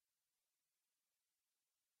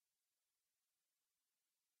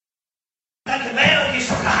Che bello che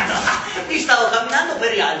strano! Mi stavo camminando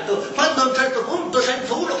per rialto, quando a un certo punto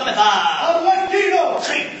sento uno che mi fa... Arlecchino!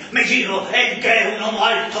 Sì, mi giro e che è un uomo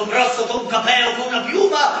alto, grosso, con capello, con una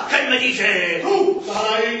piuma, che mi dice... Tu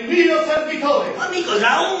sarai il mio servitore! Ma mi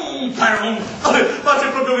cos'ha un parone? Ma c'è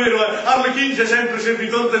proprio vero, Arlecchino c'è sempre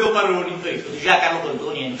servitore dei paroni. Questo, già Carlo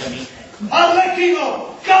Contoni, niente amico.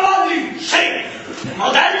 Arlecchino! Cavalli! Sì!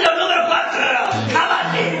 Modello número 4,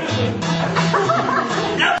 cavalli!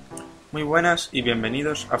 Muy buenas y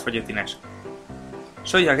bienvenidos a Folletinesco.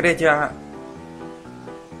 Soy Agrella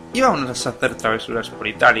y vamos a hacer travesuras por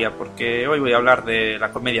Italia porque hoy voy a hablar de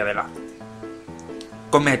la comedia dell'arte.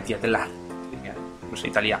 Comedia dell'arte, dirían los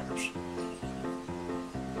italianos.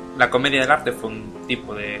 La comedia dell'arte fue un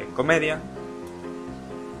tipo de comedia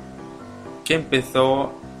que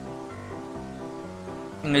empezó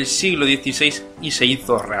en el siglo XVI y se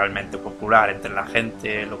hizo realmente popular entre la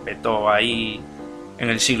gente, lo petó ahí en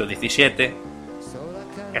el siglo XVII.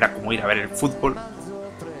 Era como ir a ver el fútbol.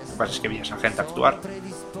 Lo que pasa es que veías a gente actuar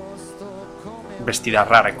vestida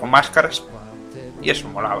rara y con máscaras, y eso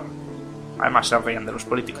molaba. Además se reían de los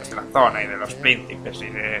políticos de la zona y de los príncipes y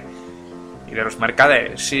de los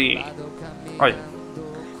mercaderes. Y oye,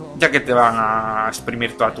 ya que te van a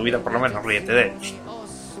exprimir toda tu vida, por lo menos ríete de ellos,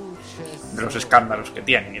 de los escándalos que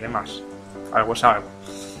tienen y demás. Algo es algo.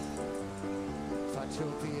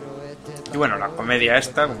 Y bueno, la comedia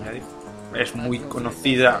esta, como ya dije, es muy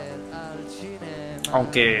conocida,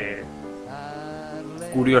 aunque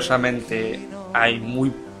curiosamente hay muy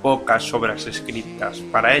pocas obras escritas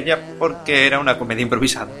para ella porque era una comedia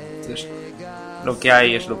improvisada. Entonces, lo que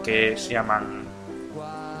hay es lo que se llaman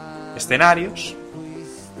escenarios,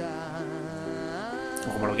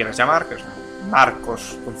 o como lo quieras llamar, que son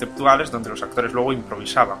marcos conceptuales donde los actores luego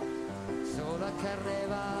improvisaban.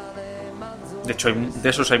 De hecho, de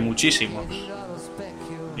esos hay muchísimos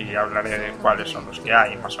y hablaré de cuáles son los que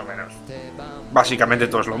hay, más o menos. Básicamente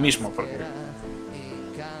todo es lo mismo, porque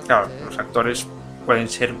claro, los actores pueden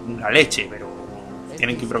ser una leche, pero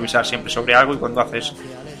tienen que improvisar siempre sobre algo, y cuando haces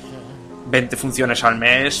 20 funciones al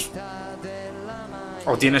mes,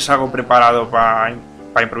 o tienes algo preparado para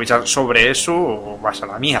improvisar sobre eso, o vas a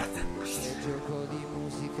la mierda.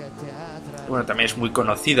 Bueno, también es muy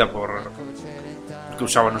conocida por que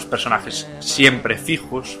usaba unos personajes siempre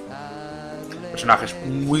fijos, personajes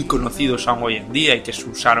muy conocidos aún hoy en día y que se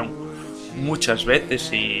usaron muchas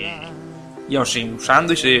veces y aún siguen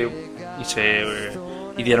usando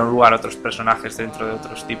y dieron lugar a otros personajes dentro de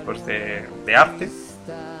otros tipos de arte.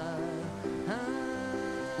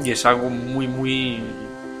 Y es algo muy muy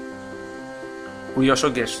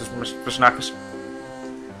curioso que estos personajes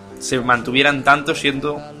se mantuvieran tanto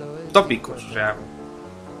siendo tópicos. O sea,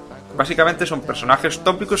 básicamente son personajes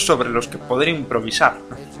tópicos sobre los que poder improvisar,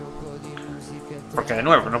 ¿no? Porque de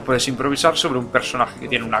nuevo, no puedes improvisar sobre un personaje que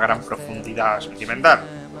tiene una gran profundidad sentimental.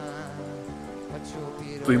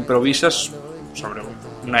 Tú improvisas sobre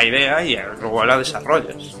una idea y luego la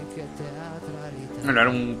desarrollas. Bueno, era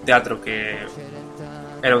un teatro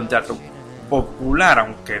popular,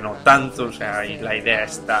 aunque no tanto. O sea, y la idea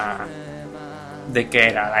está de que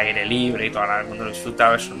era al aire libre y todo el mundo lo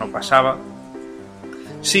disfrutaba. Eso no pasaba.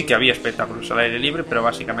 Sí que había espectáculos al aire libre, pero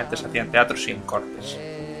básicamente se hacían teatros sin cortes.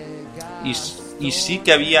 Y sí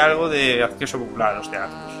que había algo de acceso popular a los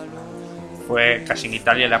teatros. Fue casi en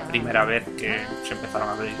Italia la primera vez que se empezaron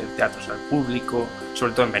a abrir teatros al público,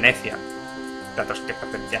 sobre todo en Venecia, teatros que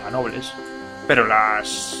pertenecían a nobles, pero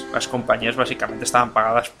las compañías básicamente estaban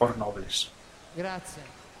pagadas por nobles.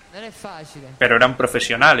 Pero eran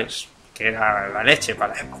profesionales, que era la leche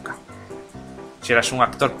para la época. Si eras un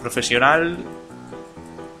actor profesional,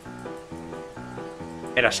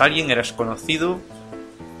 eras alguien, eras conocido,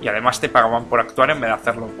 y además te pagaban por actuar en vez de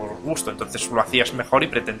hacerlo por gusto. Entonces lo hacías mejor y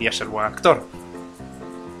pretendías ser buen actor.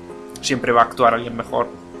 Siempre va a actuar alguien mejor,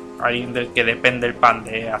 alguien del que depende el pan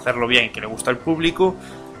de hacerlo bien y que le gusta al público,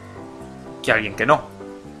 que alguien que no.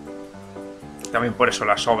 También por eso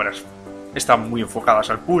las obras están muy enfocadas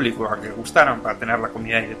al público, a que gustaran, para tener la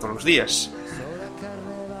comida de todos los días.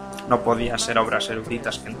 No podían ser obras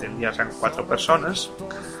eruditas que entendiesen 4 personas,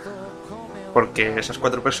 porque esas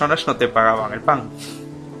 4 personas no te pagaban el pan.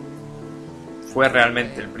 Fue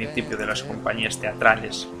realmente el principio de las compañías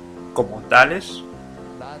teatrales como tales,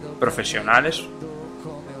 profesionales,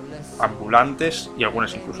 ambulantes y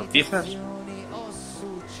algunas incluso fijas.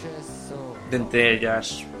 De entre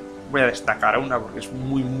ellas voy a destacar una porque es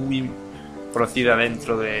muy muy conocida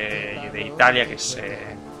dentro de Italia, que es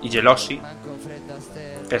I Gelosi,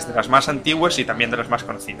 que es de las más antiguas y también de las más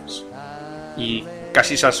conocidas. Y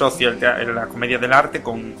casi se asocia la comedia dell'arte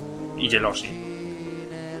con I Gelosi.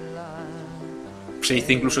 se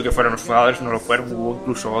dice incluso que fueron los fundadores, no lo fueron, hubo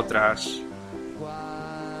incluso otras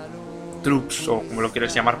troupes, o como lo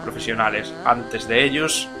quieres llamar, profesionales antes de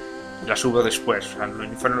ellos, las hubo después, o sea,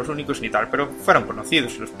 no fueron los únicos ni tal, pero fueron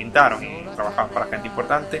conocidos, los pintaron y trabajaban para gente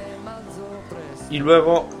importante. Y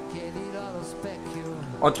luego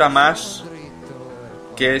otra más,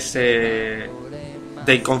 que es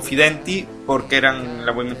dei Confidenti, porque eran,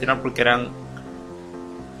 la voy a mencionar porque eran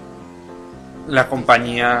la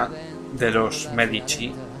compañía de los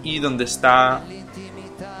Medici, y donde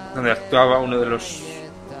actuaba uno de los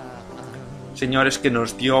señores que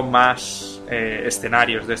nos dio más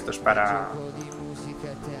escenarios de estos para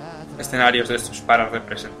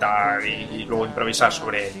representar y luego improvisar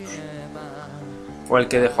sobre ellos. Fue el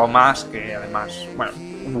que dejó más, que además, bueno,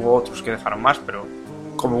 hubo otros que dejaron más, pero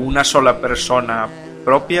como una sola persona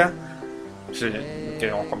propia se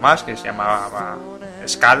quedó con más, que se llamaba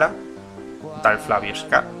Scala, tal Flavio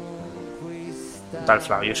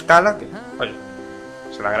Scala, que, oye,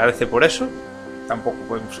 se le agradece por eso. Tampoco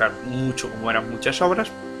podemos usar mucho como eran muchas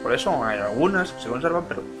obras, por eso hay algunas que se conservan,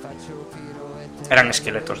 pero eran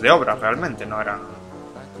esqueletos de obras realmente, no eran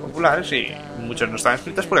populares, y muchas no estaban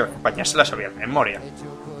escritas porque la compañía se las sabía de memoria.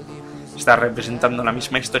 Estás representando la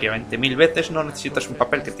misma historia 20.000 veces, no necesitas un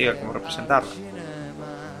papel que te diga cómo representarla.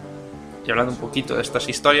 Y hablando un poquito de estas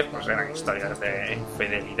historias, pues eran historias de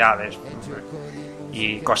infidelidades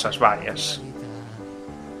y cosas varias.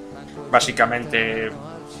 Básicamente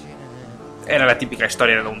era la típica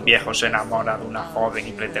historia de un viejo se enamora de una joven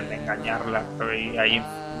y pretende engañarla, y ahí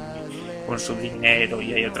con su dinero,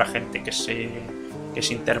 y hay otra gente que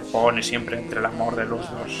se interpone siempre entre el amor de los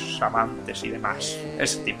dos amantes y demás.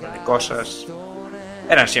 Ese tipo de cosas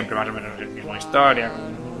eran siempre más o menos la misma historia,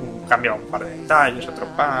 cambiaba un par de detalles, otro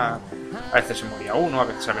par, a veces se moría uno, a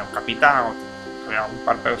veces había un capitán, había un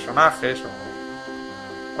par de personajes,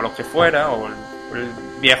 o lo que fuera, o el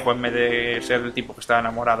viejo, en vez de ser el tipo que estaba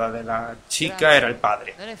enamorada de la chica, era el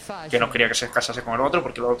padre, que no quería que se casase con el otro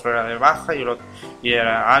porque el otro era de baja y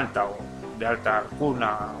era alta, o de alta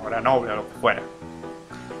cuna, o era noble, o lo que fuera.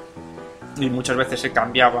 Y muchas veces se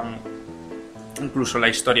cambiaban incluso la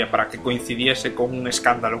historia para que coincidiese con un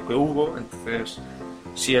escándalo que hubo. Entonces,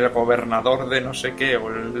 si el gobernador de no sé qué o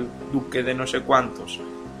el duque de no sé cuántos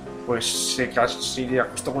pues se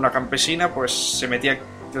acostó con una campesina, pues se metía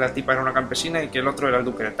que la tipa era una campesina y que el otro era el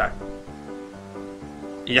duque de tal,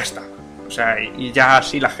 y ya está. O sea, y ya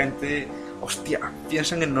así la gente, hostia,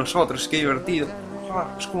 piensan en nosotros, qué divertido,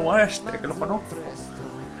 es como este, que lo conozco,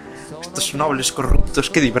 estos nobles corruptos,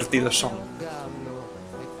 qué divertidos son.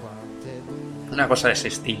 Una cosa de ese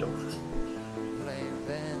estilo.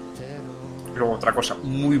 Luego otra cosa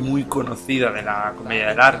muy muy conocida de la comedia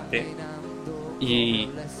del arte, y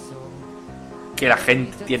que la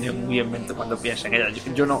gente tiene muy en mente cuando piensa en ella,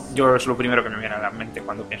 yo es lo primero que me viene a la mente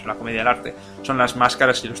cuando pienso en la comedia del arte, son las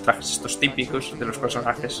máscaras y los trajes estos típicos de los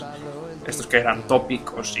personajes, estos que eran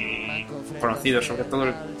tópicos y conocidos, sobre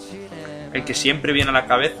todo el que siempre viene a la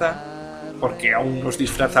cabeza, porque aún nos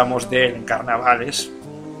disfrazamos de él en carnavales.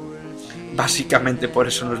 Básicamente por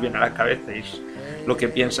eso nos viene a la cabeza, y es lo que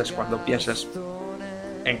piensas cuando piensas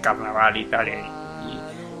en carnaval y tal,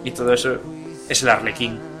 y todo eso, es el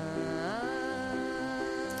arlequín.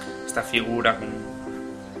 Esta figura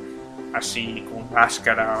así, con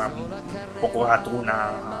máscara, un poco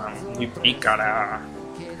gatuna, muy pícara,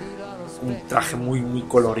 un traje muy muy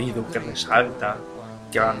colorido que resalta,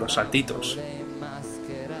 que van los saltitos.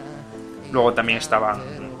 Luego también estaban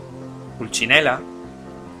Pulcinella,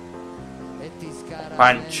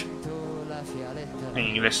 Punch, en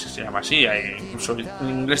inglés se llama así, incluso en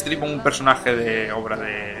inglés derivó un personaje de obra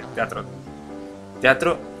de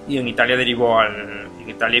teatro, y en Italia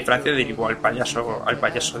y Francia derivó al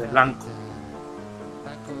payaso de blanco.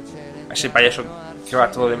 Ese payaso que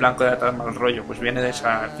va todo de blanco, de tan mal rollo, pues viene de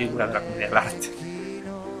esa figura de la comedia del arte.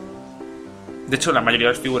 De hecho, la mayoría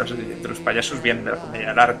de las figuras de los payasos vienen de la comedia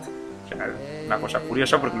del arte. O sea, una cosa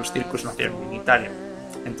curiosa, porque los circos nacieron en Italia,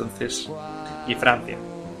 entonces, y Francia.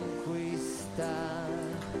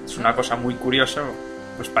 Es una cosa muy curiosa,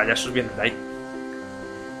 los payasos vienen de ahí.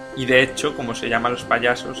 Y de hecho, como se llaman los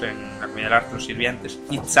payasos en la comedia del arte, los sirvientes,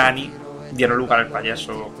 Izzani, dieron lugar al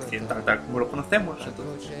payaso occidental tal como lo conocemos.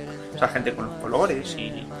 Entonces, esa gente con los colores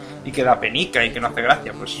y que da penica y que no hace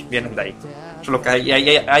gracia, pues vienen de ahí. Solo que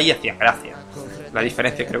ahí hacían gracia. La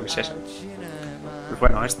diferencia creo que es esa. Pues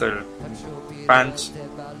bueno, esto, el Punch,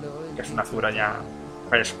 que es una figura ya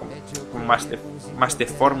payaso como más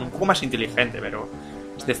deforme, un poco más inteligente, pero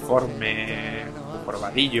es deforme,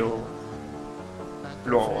 jorobadillo.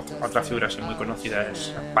 Luego otra figura así muy conocida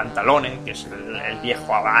es Pantalone, que es el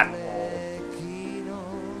viejo abad,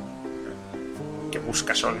 que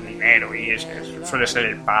busca solo el dinero y suele ser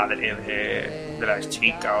el padre de la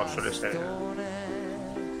chica, o suele ser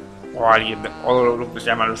o alguien o lo que se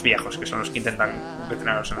llaman los viejos, que son los que intentan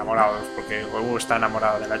retener a los enamorados, porque uno está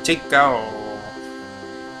enamorado de la chica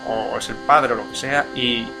o es el padre o lo que sea.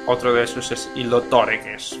 Y otro de esos es il dottore,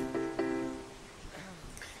 que es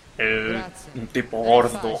un tipo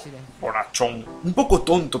gordo, bonachón, un poco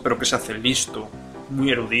tonto, pero que se hace listo,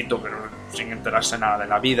 muy erudito, pero sin enterarse nada de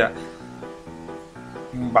la vida,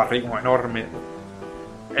 un barrigón enorme.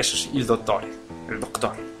 Eso es il dottore, el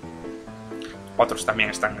doctor. Otros también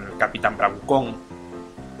están el capitán Bravucón,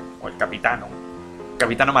 o el capitano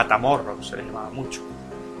Matamorro, se le llamaba mucho,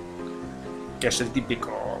 que es el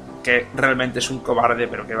típico que realmente es un cobarde,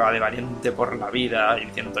 pero que va de valiente por la vida y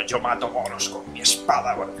diciendo yo mato moros con mi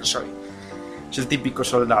espada porque soy. Es el típico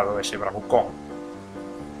soldado ese Bravucón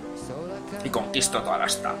y conquisto todas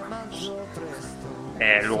las damas.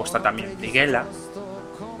 Luego está también Briguela,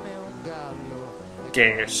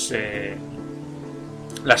 que es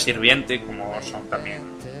la sirviente, como son también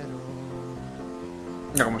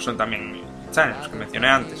los que mencioné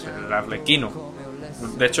antes, el arlequino.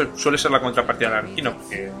 De hecho suele ser la contrapartida del arlequino,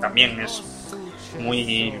 porque también es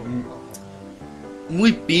muy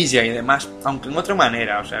pilla y demás, aunque en otra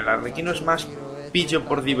manera. O sea, el arlequino es más pillo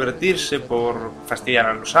por divertirse, por fastidiar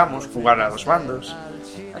a los amos, jugar a los bandos.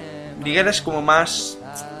 Briguela es como más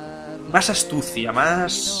astucia,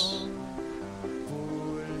 más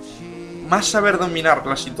saber dominar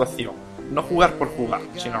la situación, no jugar por jugar,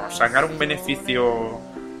 sino sacar un beneficio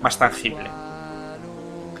más tangible.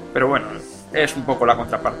 Pero bueno, es un poco la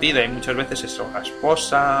contrapartida, y muchas veces es la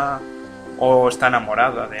esposa o está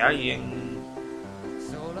enamorada de alguien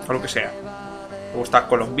o lo que sea. Luego está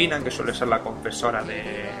Colombina, que suele ser la confesora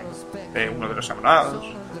de uno de los enamorados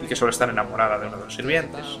y que suele estar enamorada de uno de los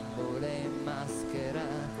sirvientes.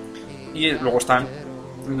 Y luego están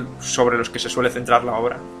sobre los que se suele centrar la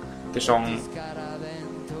obra, que son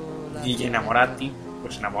gli innamorati,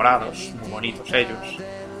 los enamorados, muy bonitos ellos,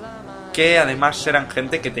 que además eran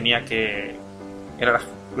gente que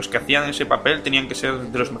los que hacían ese papel tenían que ser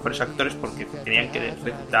de los mejores actores, porque tenían que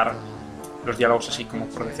recitar los diálogos así, como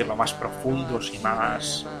por decirlo, más profundos y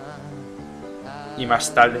más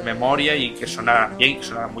tal de memoria, y que sonaran bien, que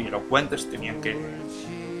sonaran muy elocuentes. Tenían que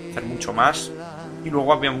hacer mucho más. Y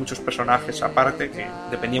luego había muchos personajes aparte que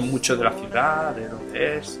dependían mucho de la ciudad, de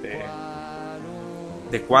dónde es,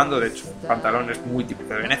 de cuándo. De hecho, Pantalón es muy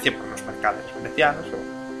típico de Venecia por los mercados venecianos,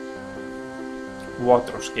 u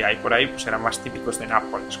otros que hay por ahí pues eran más típicos de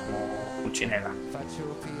Nápoles, como Pulcinella.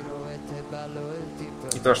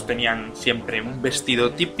 Y todos tenían siempre un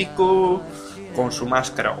vestido típico, con su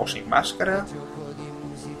máscara o sin máscara.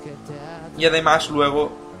 Y además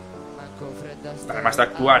luego, además de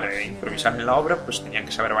actuar e improvisar en la obra, pues tenían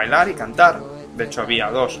que saber bailar y cantar. De hecho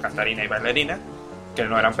había dos, cantarina y bailarina, que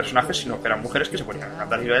no eran personajes, sino que eran mujeres que se ponían a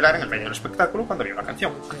cantar y bailar en el medio del espectáculo cuando había una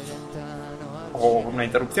canción o una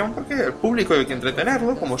interrupción, porque el público hay que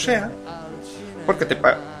entretenerlo como sea, porque te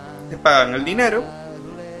pagan el dinero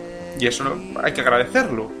y eso hay que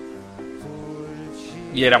agradecerlo.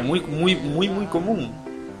 Y era muy común,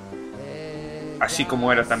 así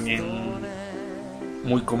como era también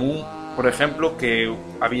muy común, por ejemplo, que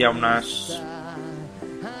había unas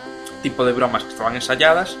tipo de bromas que estaban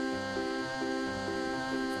ensayadas,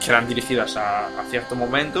 que eran dirigidas a cierto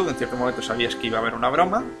momento, que en cierto momento sabías que iba a haber una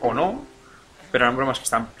broma o no, pero eran bromas que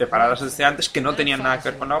estaban preparadas desde antes, que no tenían nada que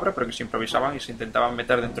ver con la obra, pero que se improvisaban y se intentaban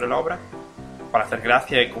meter dentro de la obra para hacer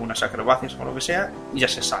gracia y con unas acrobacias o lo que sea, y ya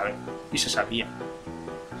se sabe, y se sabía.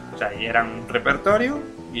 O sea, y eran un repertorio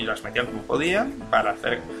y las metían como podían para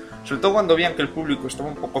hacer, sobre todo cuando veían que el público estaba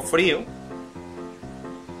un poco frío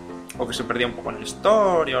o que se perdía un poco en la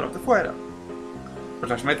historia o lo que fuera, pues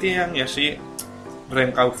las metían y así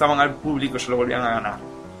reencauzaban al público y se lo volvían a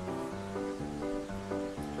ganar.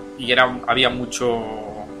 Y había mucho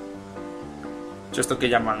esto que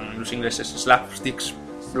llaman los ingleses slapsticks,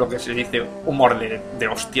 lo que se dice humor de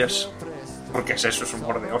hostias, porque es eso, es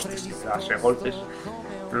humor de hostias y de darse golpes.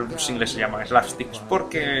 Pero los ingleses se llaman slapsticks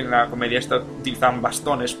porque en la comedia esta utilizan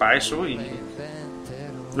bastones para eso, y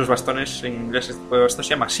los bastones en inglés todo esto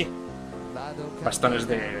se llama así, bastones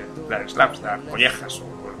de dar slaps, de dar collejas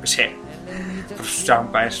o lo que sea, pues se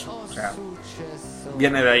usaban para eso. O sea,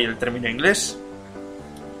 viene de ahí el término inglés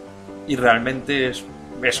y realmente es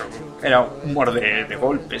eso, era humor de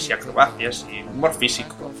golpes y acrobacias y humor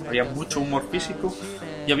físico. Había mucho humor físico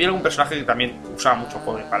y había algún personaje que también usaba mucho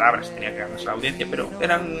juego de palabras y tenía que ganarse la audiencia, pero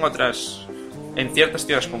eran otras en ciertas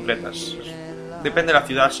ciudades concretas. Depende de la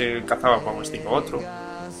ciudad, se cazaba con un estilo u otro.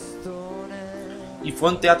 Y fue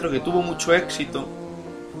un teatro que tuvo mucho éxito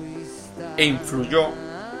e influyó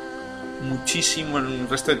muchísimo en el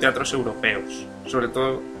resto de teatros europeos, sobre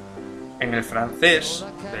todo en el francés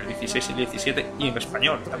del 16 y 17 y en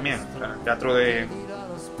español también. O sea, el teatro de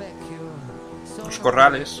los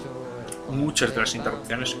corrales, muchas de las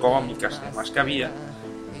interrupciones cómicas y demás que había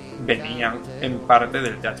venían en parte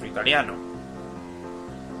del teatro italiano,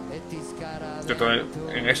 sobre todo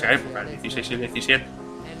en esa época, el 16 y el 17.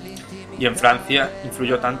 Y en Francia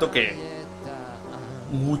influyó tanto que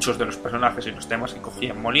muchos de los personajes y los temas que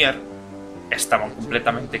cogía en Molière estaban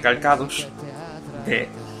completamente calcados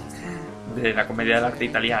de la comedia del arte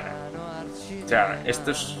italiana. O sea,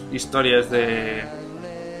 estas historias de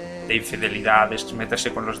infidelidades,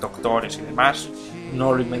 meterse con los doctores y demás,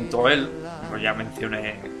 no lo inventó él, como ya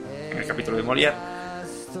mencioné en el capítulo de Molière,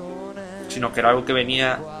 sino que era algo que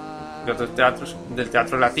venía de otros teatros, del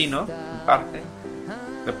teatro latino, en parte,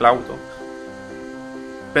 de Plauto,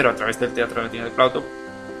 pero a través del teatro latino de Plauto,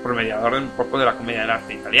 por mediador un poco de la comedia del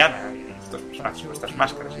arte italiana, y estos personajes, estas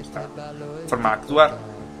máscaras y esta forma de actuar,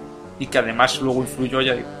 y que además luego influyó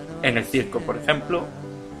ya en el circo, por ejemplo,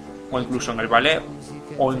 o incluso en el ballet,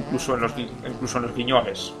 o incluso en los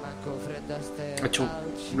guiñoles. De hecho,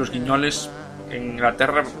 los guiñoles en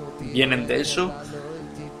Inglaterra vienen de eso,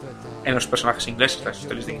 en los personajes ingleses, las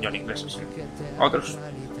historias de guiñol ingleses. En otros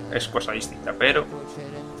es cosa distinta, pero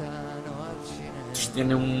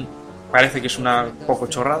parece que es una poco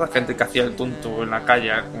chorrada, gente que hacía el tonto en la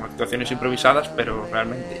calle con actuaciones improvisadas, pero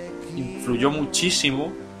realmente influyó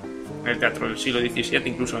muchísimo en el teatro del siglo XVII,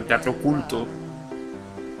 incluso en el teatro culto,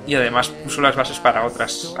 y además puso las bases para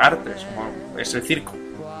otras artes, como es el circo,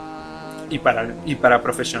 y para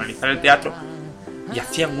profesionalizar el teatro, y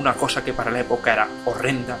hacían una cosa que para la época era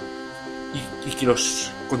horrenda y que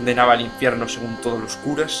los condenaba al infierno según todos los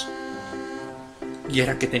curas, y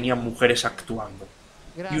era que tenían mujeres actuando.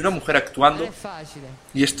 Y una mujer actuando,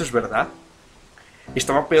 y esto es verdad,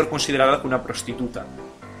 estaba peor considerada que una prostituta,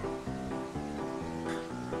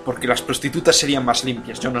 porque las prostitutas serían más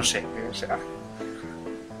limpias, yo no sé, o sea,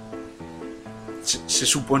 se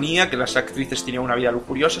suponía que las actrices tenían una vida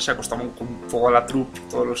lujuriosa, se acostaban con toda la troupe,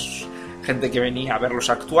 toda la gente que venía a verlos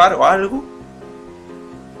actuar o algo.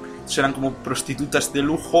 Entonces eran como prostitutas de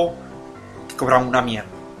lujo que cobraban una mierda,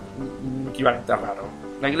 un equivalente raro.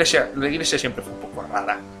 La iglesia siempre fue un poco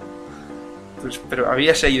rara. Entonces, pero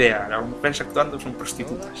había esa idea, las mujeres actuando son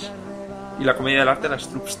prostitutas. Y la comedia del arte, las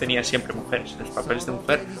troupes tenían siempre mujeres. Los papeles de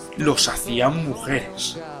mujer los hacían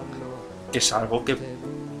mujeres, que es algo que,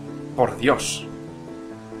 por Dios,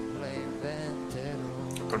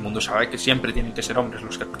 todo el mundo sabe que siempre tienen que ser hombres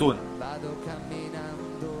los que actúen.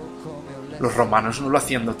 Los romanos no lo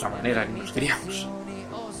hacían de otra manera, ni los griegos.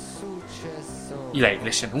 Y la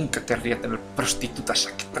iglesia nunca querría tener prostitutas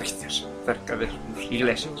actrices cerca de sus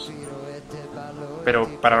iglesias.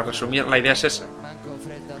 Pero para resumir, la idea es esa.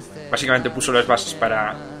 Básicamente puso las bases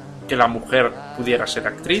para que la mujer pudiera ser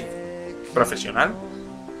actriz profesional,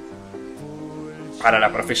 para la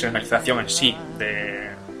profesionalización en sí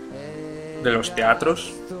de los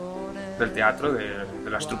teatros, del teatro, de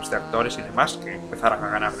las troupes de actores y demás, que empezaran a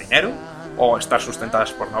ganar dinero o estar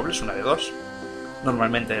sustentadas por nobles, una de dos.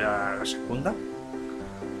 Normalmente era la segunda,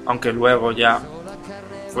 aunque luego ya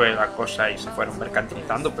fue la cosa y se fueron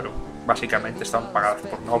mercantilizando, pero básicamente estaban pagadas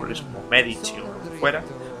por nobles como Medici o lo que fuera,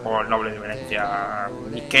 o el noble de Venecia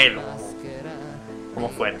Miquel o como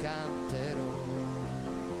fuera,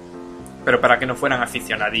 pero para que no fueran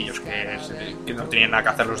aficionadillos que no tenían nada que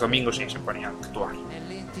hacer los domingos y se ponían a actuar,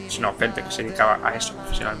 sino gente que se dedicaba a eso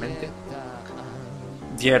profesionalmente.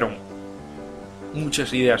 Dieron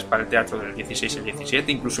muchas ideas para el teatro del 16 y el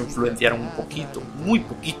 17, incluso influenciaron un poquito, muy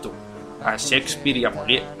poquito, a Shakespeare y a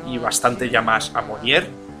Molière, y bastante ya más a Molière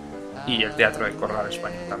y el teatro de corral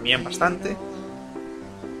español también bastante,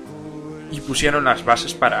 y pusieron las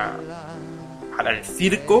bases para el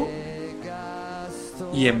circo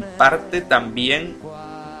y en parte también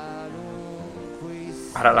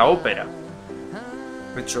para la ópera.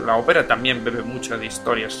 De hecho, la ópera también bebe mucho de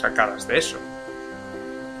historias sacadas de eso.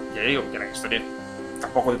 Ya digo que eran historias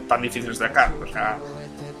tampoco tan difíciles de sacar. O sea,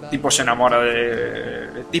 tipo se enamora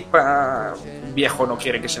de tipa, viejo no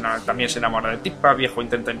quiere que también se enamora de tipa, viejo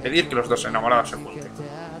intenta impedir que los dos enamorados se junten.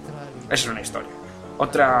 Esa es una historia.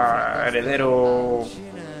 Otra, heredero,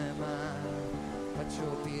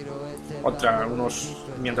 otra,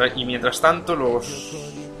 mientras tanto los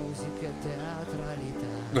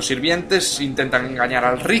sirvientes intentan engañar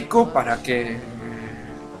al rico para que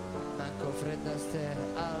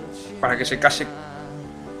se case,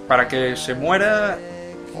 para que se muera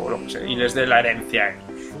o lo que sea, y les dé la herencia a ellos.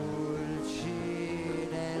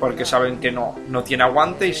 porque saben que no tiene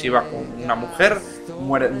aguante y si va con una mujer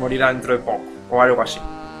morirá dentro de poco o algo así,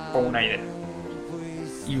 con una idea.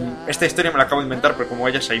 Y esta historia me la acabo de inventar porque como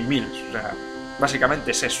ellas hay miles, o sea, básicamente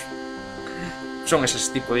es eso. Son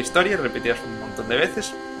ese tipo de historias repetidas un montón de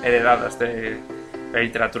veces, heredadas de la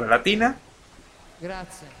literatura latina,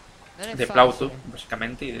 de Plauto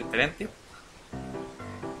básicamente y de Terencio,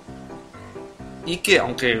 y que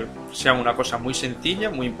aunque sea una cosa muy sencilla,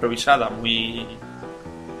 muy improvisada, muy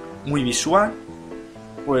visual,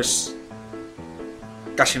 pues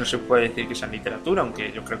casi no se puede decir que sea literatura,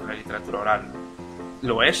 aunque yo creo que la literatura oral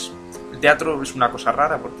lo es. El teatro es una cosa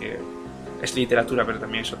rara porque es literatura pero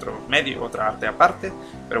también es otro medio, otra arte aparte,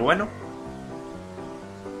 pero bueno.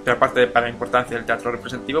 Pero aparte para la importancia del teatro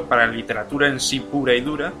representativo, para la literatura en sí pura y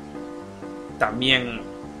dura, también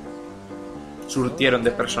surtieron de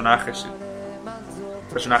personajes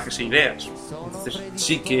e ideas. Entonces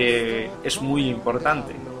sí que es muy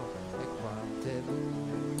importante.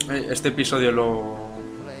 Este episodio lo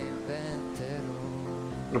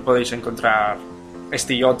podéis encontrar,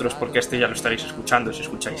 este y otros, porque este ya lo estaréis escuchando si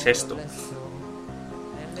escucháis esto,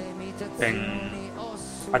 en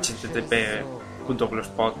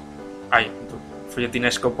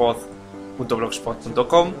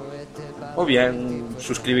folletinescopod.blogspot.com, o bien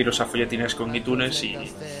suscribiros a Folletinesco en iTunes y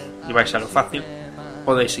vais a lo fácil.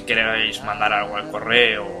 Podéis, si queréis, mandar algo al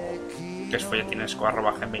correo, que es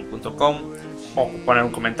folletinesco@gmail.com, o poner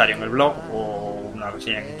un comentario en el blog o una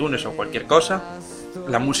reseña en iTunes o cualquier cosa.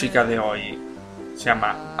 La música de hoy se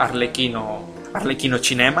llama Arlequino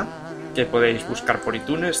Cinema, que podéis buscar por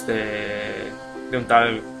iTunes, de un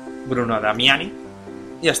tal Bruno Damiani.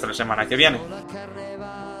 Y hasta la semana che viene.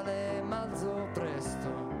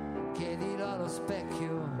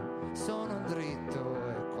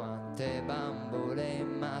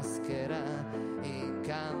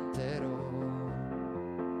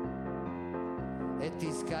 E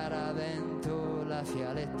ti scaravento la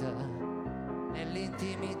fialetta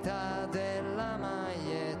nell'intimità della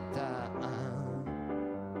maglietta.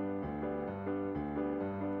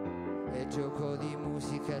 E gioco di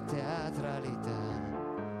musica e teatralità,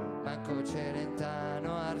 manco Celentano